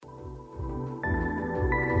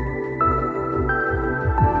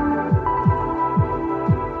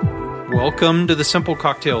Welcome to the Simple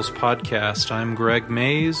Cocktails Podcast. I'm Greg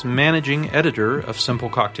Mays, managing editor of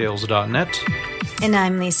simplecocktails.net. And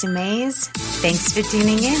I'm Lisa Mays. Thanks for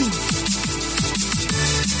tuning in.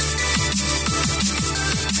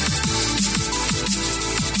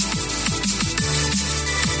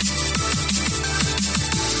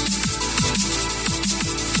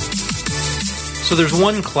 So there's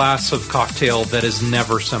one class of cocktail that is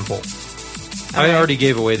never simple. I already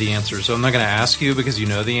gave away the answer, so I'm not going to ask you because you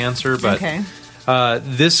know the answer. But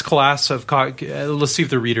this class of let's see if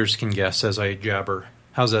the readers can guess as I jabber.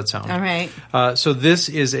 How's that sound? All right. So this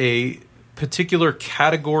is a particular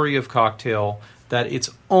category of cocktail that it's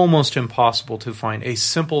almost impossible to find a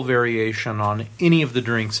simple variation on any of the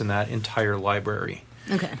drinks in that entire library.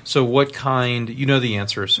 Okay. So what kind? You know the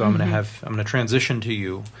answer, so I'm going to transition to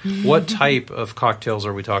you. What type of cocktails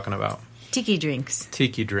are we talking about? Tiki drinks.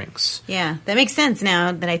 Tiki drinks. Yeah, that makes sense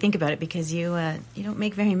now that I think about it because you don't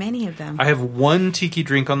make very many of them. I have one tiki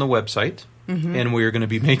drink on the website, and we're going to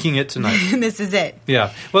be making it tonight. This is it.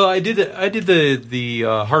 Yeah. Well, I did the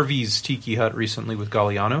Harvey's Tiki Hut recently with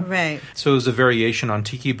Galliano. Right. So it was a variation on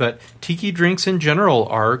tiki, but tiki drinks in general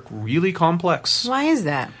are really complex. Why is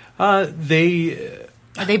that? Are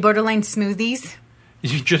they borderline smoothies?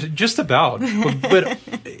 Just about. But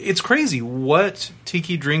it's crazy what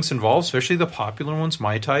tiki drinks involve, especially the popular ones,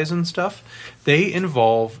 Mai Tais and stuff. They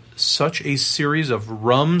involve such a series of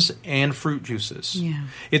rums and fruit juices. Yeah.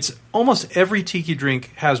 It's almost every tiki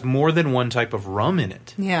drink has more than one type of rum in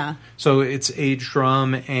it. Yeah. So it's aged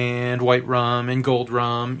rum and white rum and gold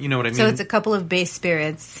rum. You know what I mean? So it's a couple of base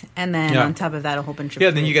spirits, and then on top of that, a whole bunch of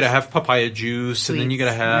fruits. Then you got to have papaya juice, and then you got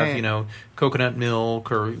to have, coconut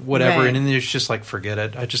milk or whatever. Right. And then it's just like, forget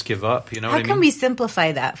it. I just give up. You know what I mean? How can we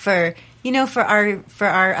simplify that for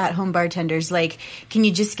our at-home bartenders? Like, can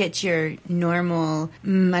you just get your normal,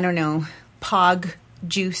 POG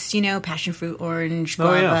juice, passion fruit, orange,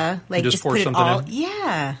 guava? Oh, yeah. Like, just pour put something it all in.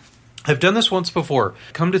 Yeah. I've done this once before.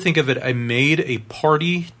 Come to think of it, I made a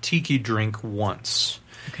party tiki drink once.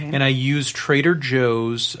 Okay. And I used Trader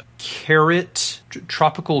Joe's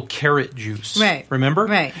tropical carrot juice. Right. Remember?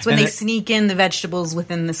 Right. It's when they sneak in the vegetables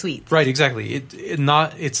within the sweets. Right, exactly. It's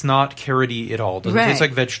not carroty at all. It doesn't taste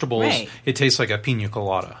like vegetables. Right. It tastes like a pina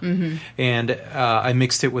colada. And I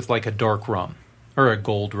mixed it with like a dark rum or a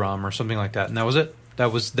gold rum or something like that. And that was it.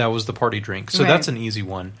 That was the party drink. So that's an easy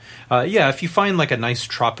one. If you find like a nice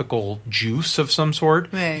tropical juice of some sort,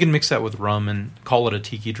 you can mix that with rum and call it a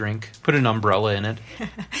tiki drink. Put an umbrella in it.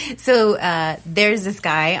 So there's this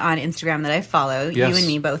guy on Instagram that I follow. Yes. You and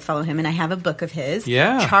me both follow him, and I have a book of his.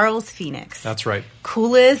 Yeah. Charles Phoenix. That's right.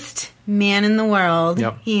 Coolest man in the world.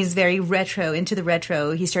 Yep. He's very into the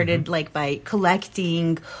retro. He started by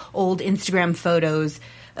collecting old Instagram photos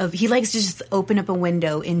of. He likes to just open up a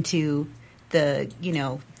window into the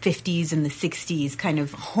 50s and the 60s kind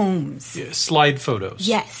of homes. Yeah, slide photos.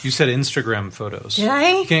 Yes. You said Instagram photos. Did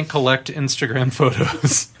I? You can't collect Instagram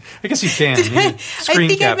photos. I guess you can. You I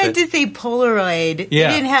think I meant to say Polaroid. Yeah.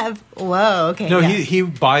 You didn't have... Whoa, okay. No, he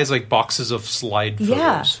buys like boxes of slide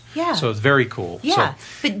photos. Yeah. So it's very cool. Yeah.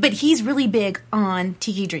 So, but he's really big on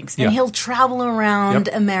tiki drinks. And Yeah. he'll travel around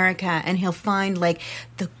America and he'll find like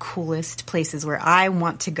the coolest places where I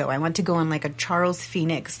want to go. I want to go on like a Charles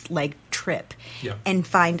Phoenix like trip and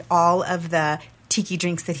find all of the tiki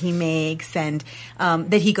drinks that he makes and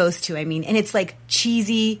that he goes to. I mean, and it's like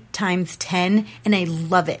cheesy times 10, and I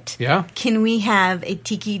love it. Yeah. Can we have a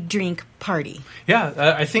tiki drink party?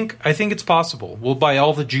 Yeah, I think it's possible. We'll buy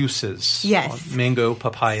all the juices. Yes. Mango,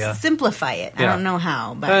 papaya. Simplify it. Yeah. I don't know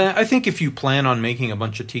how, but I think if you plan on making a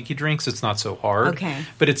bunch of tiki drinks, it's not so hard. Okay.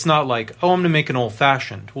 But it's not like, I'm going to make an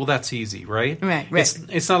old-fashioned. Well, that's easy, right? Right.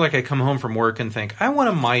 It's not like I come home from work and think, I want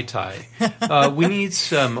a Mai Tai. We need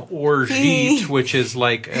some orgeat, which is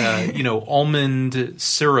like, almond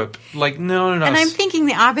syrup. Like, no. And I'm thinking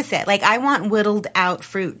the opposite. Like, I want whittled out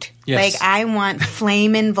fruit. Yes. Like, I want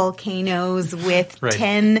flamin' volcanoes with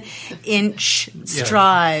 10-inch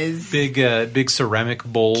straws. Big ceramic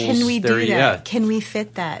bowls. Can we do that? Yeah. Can we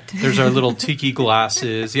fit that? There's our little tiki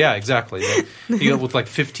glasses. Yeah, exactly. You go with like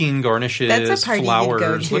 15 garnishes, That's a party flowers. you'd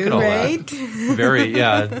go to, Look at all right? that. Very,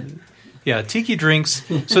 Yeah, tiki drinks.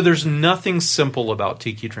 So there's nothing simple about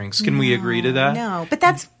tiki drinks. Can we agree to that? No, but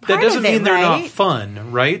that's that doesn't mean they're right? not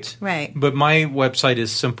fun, right? Right. But my website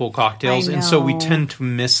is Simple Cocktails, and so we tend to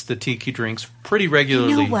miss the tiki drinks pretty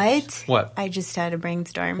regularly. You know what? What? I just had a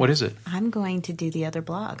brainstorm. What is it? I'm going to do the other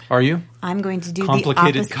blog. Are you? I'm going to do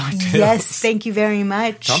Complicated the Cocktails. Yes, thank you very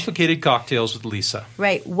much. Complicated Cocktails with Lisa.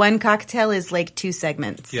 Right. One cocktail is like 2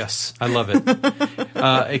 segments. Yes, I love it.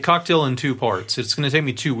 A cocktail in 2 parts. It's going to take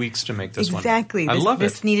me 2 weeks to make this one. Exactly. I love it.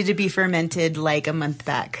 This needed to be fermented like a month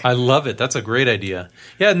back. I love it. That's a great idea.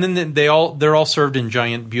 Yeah, and then they're all served in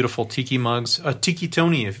giant, beautiful tiki mugs. Tiki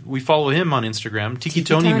Tony, if we follow him on Instagram, Tiki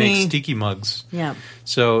Tony makes tiki mugs. Yeah.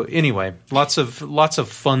 So anyway, lots of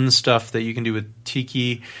fun stuff that you can do with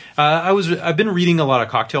tiki. I've been reading a lot of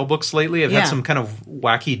cocktail books lately. I've had some kind of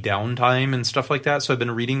wacky downtime and stuff like that. So I've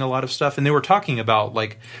been reading a lot of stuff, and they were talking about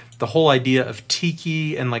like the whole idea of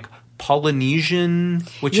tiki and like Polynesian,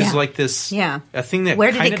 which is like this a thing that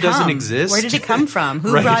kind of doesn't exist. Where did it come from?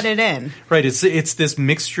 Who right. brought it in? Right. It's this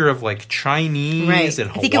mixture of like Chinese and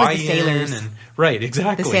Hawaiian. I think it was the sailors. And, right,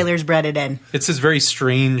 exactly. The sailors bred it in. It's this very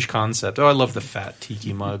strange concept. Oh, I love the fat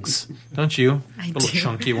tiki mugs. Don't you? Little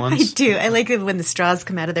chunky ones. I do. I like it when the straws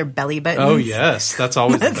come out of their belly buttons. Oh, yes. That's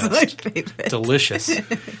always the best. My favorite. Delicious.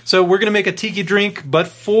 So we're going to make a tiki drink, but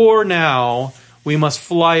for now, we must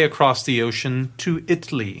fly across the ocean to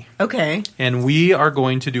Italy. Okay. And we are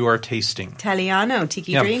going to do our tasting. Italiano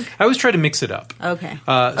tiki drink? I always try to mix it up. Okay.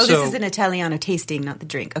 This is an Italiano tasting, not the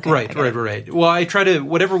drink. Okay. Right. Well, I try to,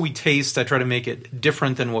 whatever we taste, I try to make it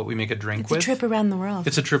different than what we make a drink with. It's a trip around the world.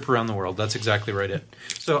 It's a trip around the world. That's exactly right.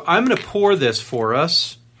 So I'm going to pour this for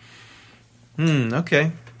us.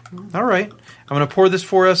 Okay. All right. I'm going to pour this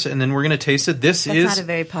for us, and then we're going to taste it. That's not a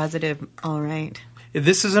very positive, all right.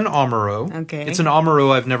 This is an Amaro. Okay. It's an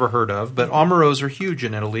Amaro I've never heard of, but Amaros are huge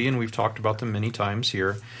in Italy, and we've talked about them many times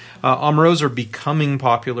here. Amaros are becoming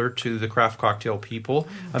popular to the craft cocktail people.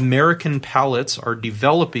 American palates are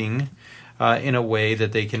developing in a way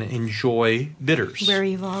that they can enjoy bitters. We're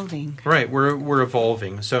evolving. Right, we're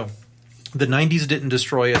evolving. So the 90s didn't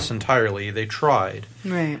destroy us entirely. They tried.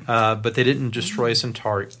 Right. But they didn't destroy us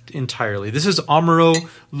entirely. This is Amaro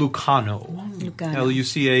Lucano.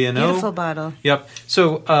 Lucano. Beautiful bottle. Yep.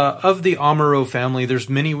 So of the Amaro family, there's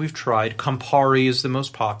many we've tried. Campari is the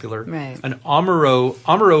most popular. Right. An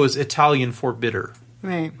Amaro is Italian for bitter.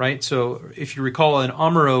 Right. Right? So if you recall, an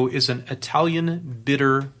Amaro is an Italian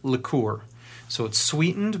bitter liqueur. So it's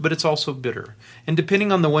sweetened, but it's also bitter. And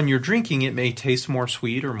depending on the one you're drinking, it may taste more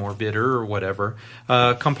sweet or more bitter or whatever.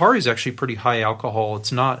 Campari is actually pretty high alcohol.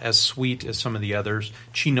 It's not as sweet as some of the others.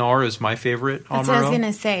 Cynar is my favorite Amaro. That's what I was going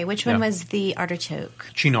to say. Which one was the artichoke?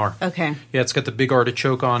 Cynar. Okay. Yeah, it's got the big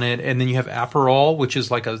artichoke on it. And then you have Aperol, which is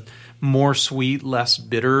like a more sweet, less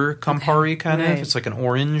bitter Campari kind of. It's like an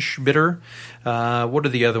orange bitter. What are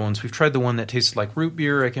the other ones? We've tried the one that tasted like root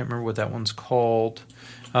beer. I can't remember what that one's called.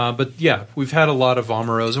 But yeah, we've had a lot of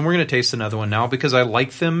Amaros, and we're going to taste another one now because I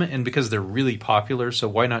like them and because they're really popular, so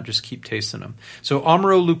why not just keep tasting them? So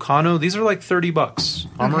Amaro Lucano, these are like $30.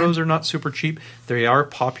 Amaros are not super cheap. They are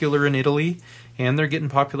popular in Italy, and they're getting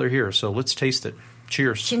popular here, so let's taste it.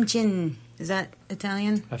 Cheers. Chin Chin. Is that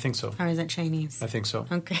Italian? I think so. Or is that Chinese? I think so.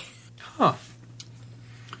 Okay. Huh.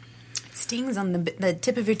 It stings on the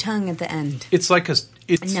tip of your tongue at the end. It's like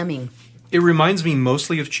it's numbing. It reminds me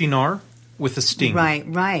mostly of Cynar. With a sting.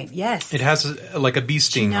 Right, yes. It has like a bee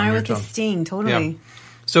sting on your tongue. With a sting, totally. Yeah.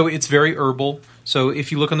 So it's very herbal. So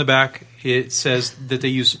if you look on the back, it says that they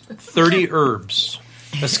use 30 herbs.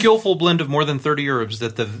 A skillful blend of more than 30 herbs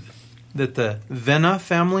that the Venna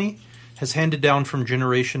family has handed down from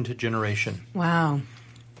generation to generation. Wow.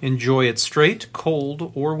 Enjoy it straight,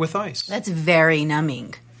 cold, or with ice. That's very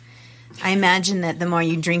numbing. I imagine that the more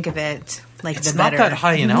you drink of it, the better. It's not that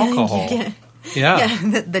high in alcohol. Yeah,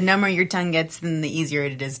 the number your tongue gets, then the easier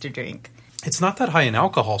it is to drink. It's not that high in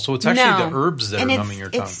alcohol, so it's actually the herbs that are numbing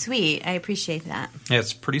your tongue. It's sweet. I appreciate that. Yeah,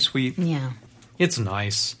 it's pretty sweet. Yeah. It's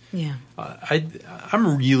nice. Yeah.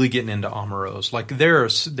 I'm really getting into Amaros. Like they're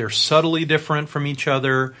subtly different from each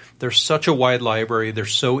other. They're such a wide library. They're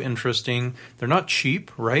so interesting. They're not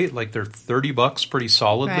cheap, right? Like they're $30 pretty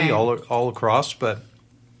solidly all across, but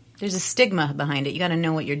there's a stigma behind it. You got to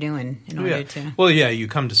know what you're doing in order to. Well, yeah, you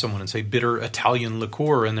come to someone and say bitter Italian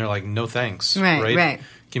liqueur, and they're like, "No thanks." Right.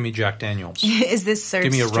 Give me Jack Daniels. Is this served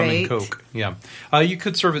straight? Give me a straight? rum and Coke. Yeah, you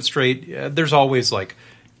could serve it straight. There's always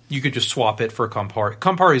you could just swap it for Campari.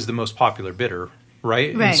 Campari is the most popular bitter.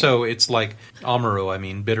 Right? And so it's like Amaro. I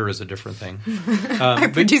mean, bitter is a different thing. Our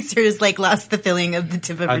producer has lost the feeling of the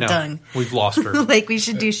tip of her tongue. We've lost her. We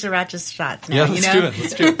should do sriracha shots now. Yeah, let's do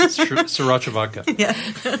it. Let's do it. Sriracha vodka. Yeah.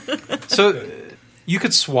 So You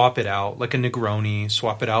could swap it out, like a Negroni,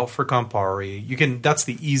 swap it out for Campari. You can. That's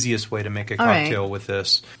the easiest way to make a cocktail with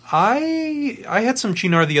this. I had some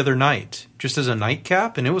Cynar the other night, just as a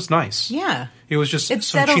nightcap, and it was nice. Yeah. It was just some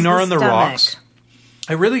Cynar on the rocks.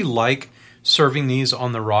 I really like serving these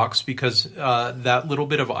on the rocks because that little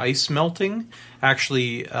bit of ice melting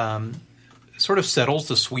actually sort of settles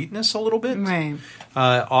the sweetness a little bit, right?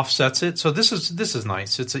 Offsets it. So this is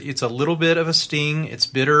nice. It's a little bit of a sting. It's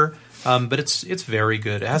bitter, but it's very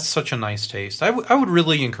good. It has such a nice taste. I would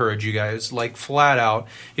really encourage you guys, like flat out,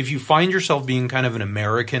 if you find yourself being kind of an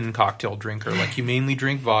American cocktail drinker, like you mainly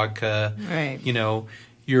drink vodka, right? You know.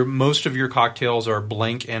 Most of your cocktails are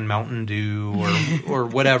blank and Mountain Dew or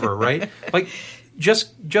whatever, right? Like,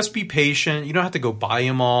 just be patient. You don't have to go buy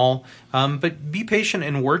them all, but be patient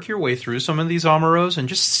and work your way through some of these Amaros and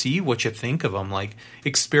just see what you think of them. Like,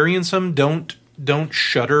 experience them. Don't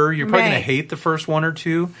shudder. You're probably going to hate the first one or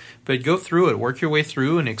two, but go through it. Work your way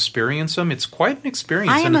through and experience them. It's quite an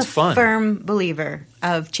experience, and it's fun. I am a firm believer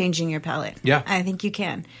of changing your palate. Yeah. I think you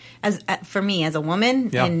can. For me, as a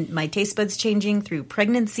woman, and my taste buds changing through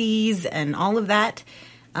pregnancies and all of that,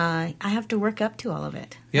 I have to work up to all of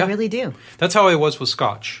it. Yeah. I really do. That's how I was with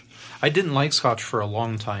Scotch. I didn't like Scotch for a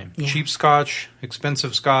long time. Yeah. Cheap Scotch,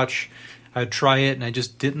 expensive Scotch. I'd try it, and I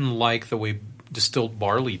just didn't like the way distilled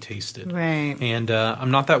barley tasted. Right. And I'm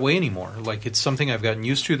not that way anymore. Like, it's something I've gotten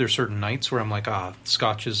used to. There's certain nights where I'm like,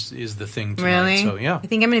 Scotch is the thing tonight. Really? So, yeah. I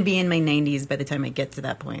think I'm going to be in my 90s by the time I get to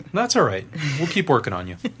that point. That's all right. We'll keep working on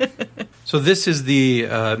you. So this is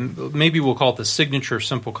the, maybe we'll call it the signature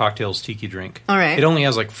Simple Cocktails Tiki drink. All right. It only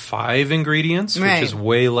has like 5 ingredients, which is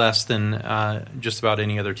way less than just about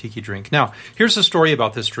any other tiki drink. Now, here's the story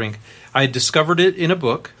about this drink. I discovered it in a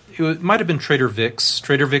book. It might have been Trader Vic's.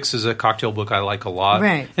 Trader Vic's is a cocktail book I like a lot.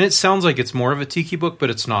 Right. And it sounds like it's more of a tiki book, but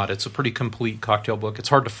it's not. It's a pretty complete cocktail book. It's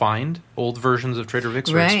hard to find. Old versions of Trader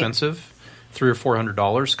Vic's are expensive, $300 or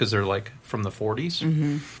 $400 because they're like from the 40s.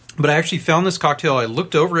 Mm-hmm. But I actually found this cocktail. I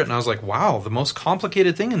looked over it and I was like, wow, the most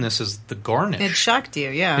complicated thing in this is the garnish. It shocked you,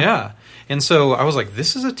 yeah. Yeah. And so I was like,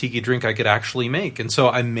 this is a tiki drink I could actually make. And so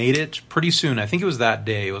I made it pretty soon. I think it was that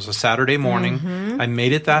day. It was a Saturday morning. Mm-hmm. I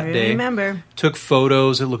made it that day. I remember. Took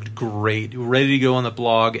photos. It looked great. Ready to go on the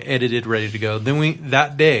blog. Edited, ready to go. Then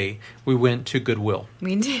that day, we went to Goodwill.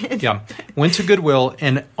 We did. Yeah. Went to Goodwill.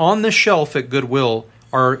 And on the shelf at Goodwill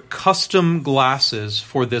are custom glasses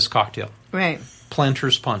for this cocktail. Right.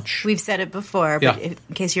 Planter's Punch. We've said it before, but in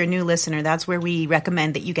case you're a new listener, that's where we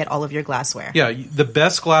recommend that you get all of your glassware. Yeah, the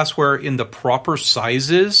best glassware in the proper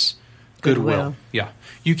sizes, Goodwill. Yeah.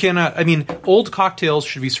 You cannot, old cocktails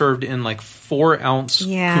should be served in like 4-ounce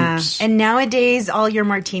coops. And nowadays, all your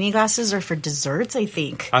martini glasses are for desserts, I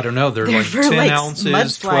think. I don't know. They're like 10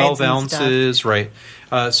 ounces, 12 ounces, right.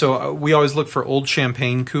 So we always look for old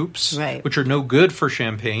champagne coupes, which are no good for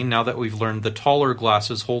champagne now that we've learned the taller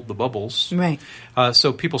glasses hold the bubbles. Right.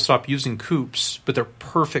 So people stop using coupes, but they're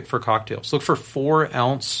perfect for cocktails. Look for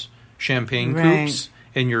 4-ounce champagne coupes,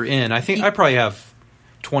 and you're in. I think I probably have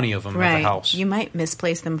 20 of them at the house. You might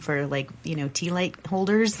misplace them for tea light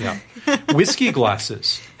holders. Yeah. Whiskey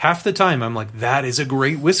glasses. Half the time I'm like, that is a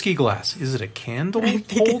great whiskey glass. Is it a candle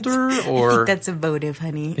holder? I think that's a votive,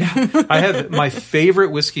 honey. Yeah. I have my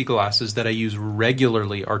favorite whiskey glasses that I use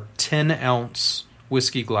regularly are 10-ounce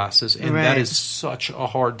whiskey glasses, and that is such a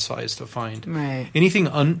hard size to find. Right.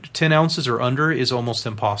 Anything 10 ounces or under is almost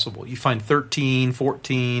impossible. You find 13,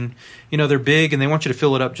 14, they're big and they want you to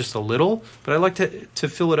fill it up just a little, but I like to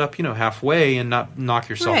fill it up, halfway and not knock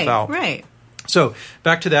yourself out. Right. So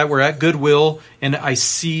back to that, we're at Goodwill and I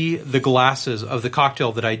see the glasses of the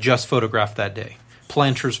cocktail that I just photographed that day.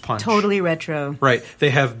 Planter's Punch. Totally retro. Right.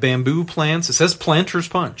 They have bamboo plants. It says Planter's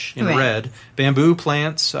Punch in red. Bamboo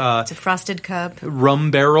plants. It's a frosted cup. Rum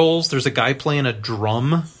barrels. There's a guy playing a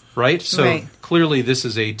drum, right? So clearly this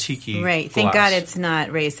is a tiki glass. Thank God it's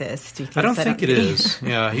not racist. I don't think it is.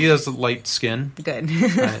 Yeah, he has light skin. Good.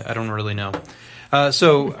 I don't really know.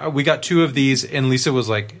 So we got 2 of these, and Lisa was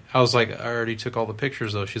like, I already took all the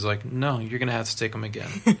pictures, though. She's like, no, you're going to have to take them again.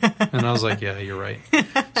 And I was like, yeah, you're right.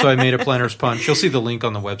 So I made a Planter's Punch. You'll see the link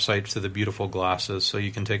on the website to the beautiful glasses, so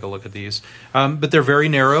you can take a look at these. But they're very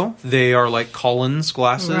narrow. They are like Collins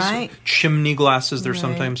glasses. Right. Chimney glasses, they're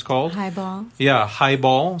sometimes called. Highball. Yeah,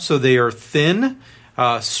 highball. So they are thin,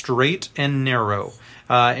 straight, and narrow.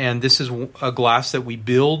 And this is a glass that we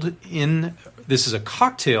build in... This is a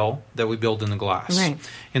cocktail that we build in the glass. Right.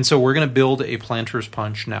 And so we're going to build a Planter's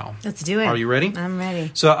Punch now. Let's do it. Are you ready? I'm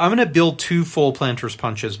ready. So I'm going to build 2 full Planter's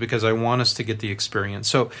Punches because I want us to get the experience.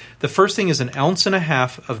 So the first thing is 1.5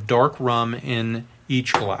 ounces of dark rum in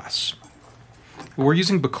each glass. We're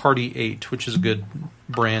using Bacardi 8, which is a good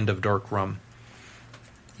brand of dark rum.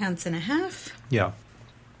 Ounce and a half. Yeah.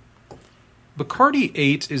 Bacardi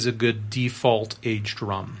 8 is a good default aged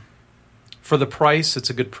rum. For the price, it's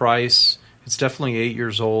a good price. It's definitely 8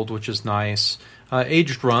 years old, which is nice.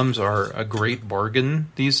 Aged rums are a great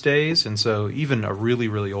bargain these days, and so even a really,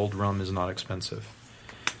 really old rum is not expensive.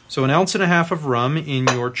 So 1.5 ounces of rum in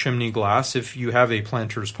your chimney glass. If you have a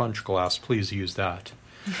Planter's Punch glass, please use that.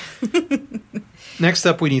 Next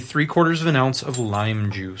up, we need 3/4 ounce of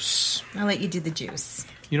lime juice. I'll let you do the juice.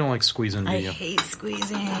 You don't like squeezing, do you? I hate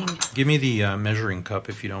squeezing. Give me the measuring cup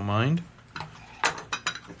if you don't mind.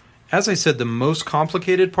 As I said, the most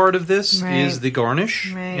complicated part of this is the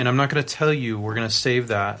garnish, and I'm not going to tell you. We're going to save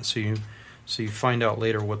that so you find out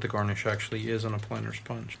later what the garnish actually is on a Planter's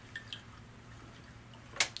Punch.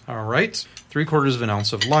 All right, 3/4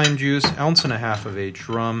 ounce of lime juice, 1.5 ounces of aged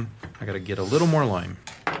rum. I got to get a little more lime.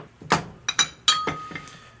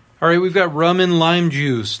 All right, we've got rum and lime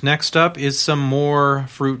juice. Next up is some more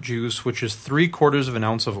fruit juice, which is 3/4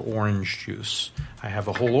 ounce of orange juice. I have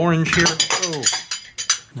a whole orange here. Oh.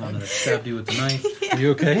 Now that I stabbed you with the knife. Are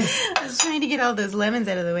you okay? I was trying to get all those lemons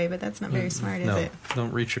out of the way, but that's not very smart, is it?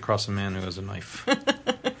 Don't reach across a man who has a knife.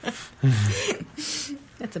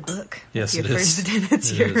 That's a book. Yes, it is.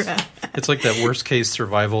 It's like that worst case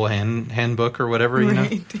survival handbook or whatever, you know?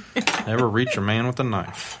 Never reach a man with a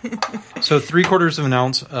knife. So 3/4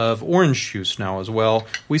 ounce of orange juice now as well.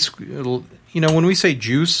 When we say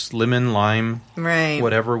juice, lemon, lime,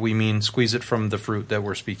 whatever, we mean squeeze it from the fruit that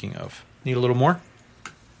we're speaking of. Need a little more?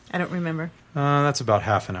 I don't remember. That's about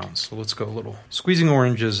 1/2 ounce, so let's go a little. Squeezing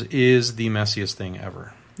oranges is the messiest thing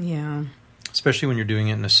ever. Yeah. Especially when you're doing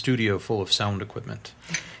it in a studio full of sound equipment.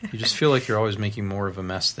 You just feel like you're always making more of a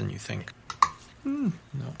mess than you think. No.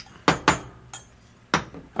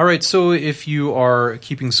 All right, so if you are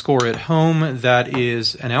keeping score at home, that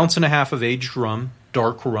is 1.5 ounces of aged rum,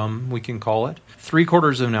 dark rum we can call it,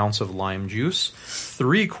 3/4 ounce of lime juice,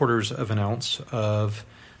 3/4 ounce of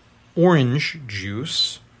orange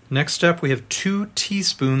juice. Next step, we have 2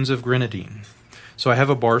 teaspoons of grenadine. So I have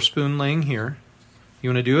a bar spoon laying here. You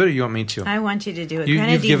want to do it, or you want me to? I want you to do it.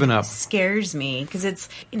 You've given up. Scares me because it's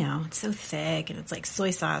so thick and it's like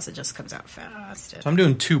soy sauce. It just comes out fast. So I'm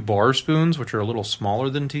doing 2 bar spoons, which are a little smaller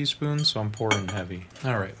than teaspoons, so I'm pouring heavy.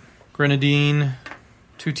 All right. Grenadine,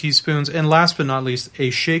 2 teaspoons, and last but not least, a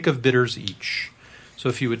shake of bitters each. So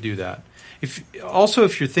if you would do that. If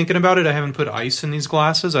you're thinking about it, I haven't put ice in these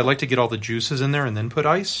glasses. I like to get all the juices in there and then put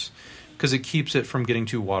ice because it keeps it from getting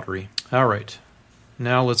too watery. All right.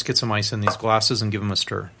 Now let's get some ice in these glasses and give them a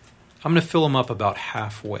stir. I'm going to fill them up about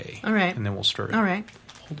halfway. All right. And then we'll stir it. All right.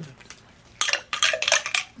 Hold it.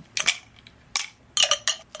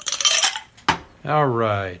 All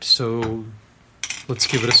right. So let's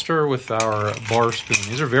give it a stir with our bar spoon.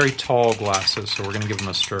 These are very tall glasses, so we're going to give them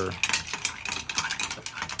a stir.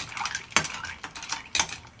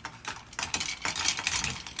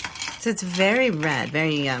 So it's very red,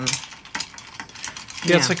 very Yeah,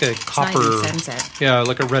 it's like a copper. Yeah,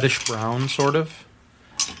 like a reddish brown, sort of.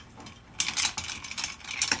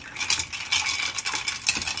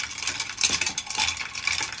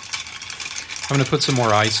 I'm going to put some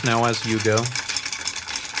more ice now as you go.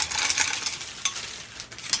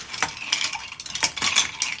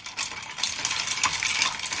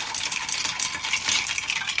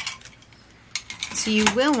 So you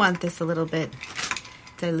will want this a little bit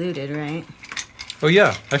diluted, right? Oh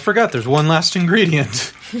yeah, I forgot. There's one last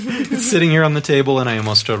ingredient. It's sitting here on the table, and I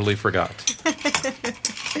almost totally forgot.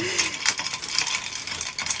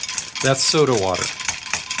 That's soda water.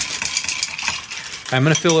 I'm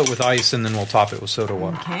going to fill it with ice, and then we'll top it with soda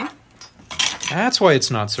water. Okay. That's why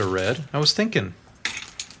it's not so red. I was thinking.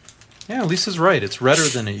 Yeah, Lisa's right. It's redder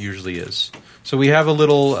than it usually is. So we have a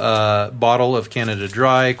little bottle of Canada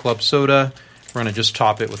Dry club soda. We're going to just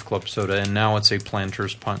top it with club soda, and now it's a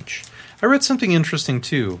Planter's Punch. I read something interesting,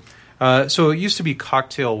 too. So it used to be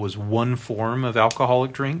cocktail was one form of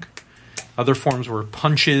alcoholic drink. Other forms were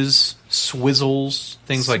punches, swizzles,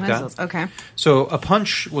 things like that. Okay. So a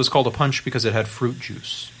punch was called a punch because it had fruit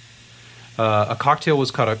juice. A cocktail was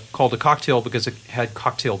called a cocktail because it had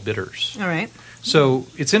cocktail bitters. All right. So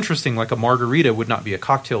it's interesting, like a margarita would not be a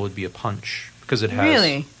cocktail, it would be a punch because it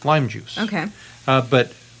has lime juice. Okay.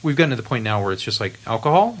 But we've gotten to the point now where it's just like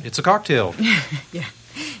alcohol, it's a cocktail. Yeah.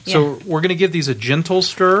 So we're going to give these a gentle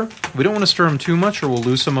stir. We don't want to stir them too much or we'll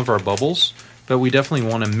lose some of our bubbles, but we definitely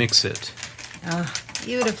want to mix it. Oh,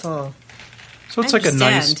 beautiful. So it's like a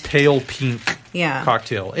nice pale pink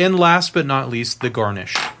cocktail. And last but not least, the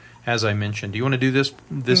garnish, as I mentioned. Do you want to do this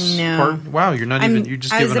part? Wow, you're not even, you're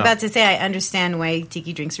just giving up. I was about to say, I understand why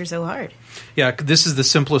tiki drinks are so hard. Yeah, this is the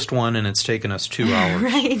simplest one, and it's taken us 2 hours.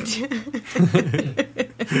 Right.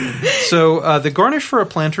 So the garnish for a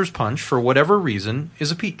planter's punch, for whatever reason,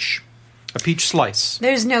 is a peach. A peach slice.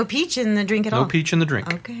 There's no peach in the drink at all? No peach in the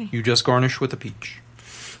drink. Okay. You just garnish with a peach.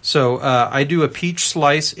 So I do a peach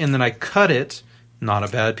slice, and then I cut it. Not a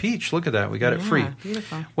bad peach. Look at that. We got it free.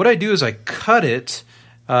 Beautiful. What I do is I cut it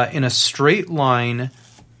in a straight line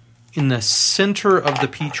in the center of the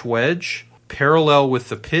peach wedge, parallel with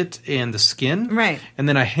the pit and the skin. Right. And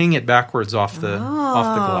then I hang it backwards off the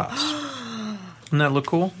glass. Doesn't that look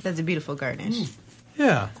cool? That's a beautiful garnish.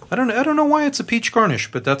 Yeah. I don't know why it's a peach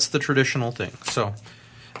garnish, but that's the traditional thing. So,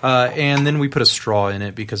 and then we put a straw in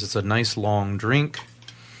it because it's a nice long drink.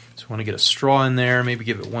 So I want to get a straw in there, maybe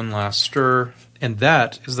give it one last stir. And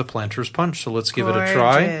that is the planter's punch. So let's give it a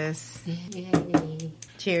try.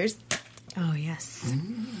 Cheers. Oh, yes.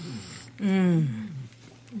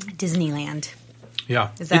 Disneyland. Yeah.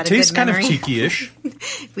 Is that it tastes kind of memory? tiki-ish.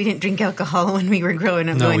 We didn't drink alcohol when we were growing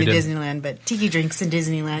up going to Disneyland, but tiki drinks in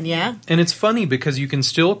Disneyland, yeah? And it's funny because you can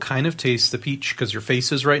still kind of taste the peach because your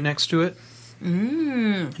face is right next to it.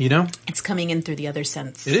 You know? It's coming in through the other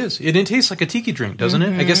scents. It is. It tastes like a tiki drink, doesn't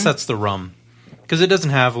it? I guess that's the rum. Because it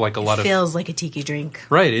doesn't have like a lot of... It feels like a tiki drink.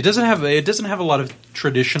 Right. It doesn't have a lot of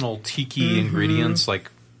traditional tiki ingredients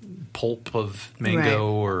like pulp of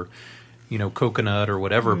mango or, coconut or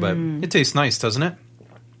whatever, but it tastes nice, doesn't it?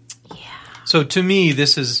 Yeah. So to me,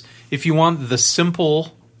 this is, if you want the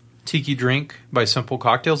simple tiki drink by Simple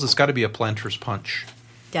Cocktails, it's got to be a planter's punch.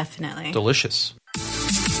 Definitely. Delicious.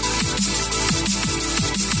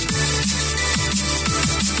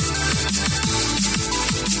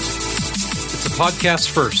 It's a podcast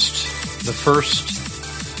first. The first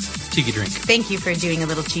tiki drink. Thank you for doing a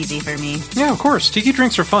little cheesy for me. Yeah, of course. Tiki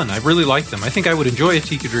drinks are fun. I really like them. I think I would enjoy a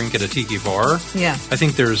tiki drink at a tiki bar. Yeah. I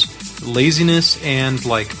think there's laziness and,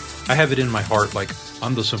 I have it in my heart,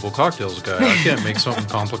 I'm the Simple Cocktails guy. I can't make something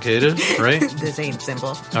complicated, right? This ain't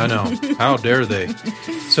simple. I know. How dare they?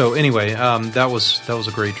 So anyway, that was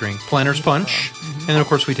a great drink. Planter's Punch. And then, of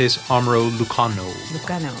course, we taste Amaro Lucano.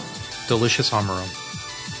 Lucano. Delicious Amaro.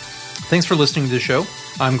 Thanks for listening to the show.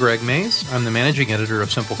 I'm Greg Mays. I'm the managing editor of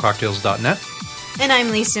SimpleCocktails.net. And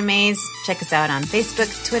I'm Lisa Mays. Check us out on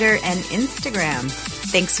Facebook, Twitter, and Instagram.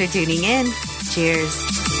 Thanks for tuning in.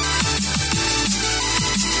 Cheers.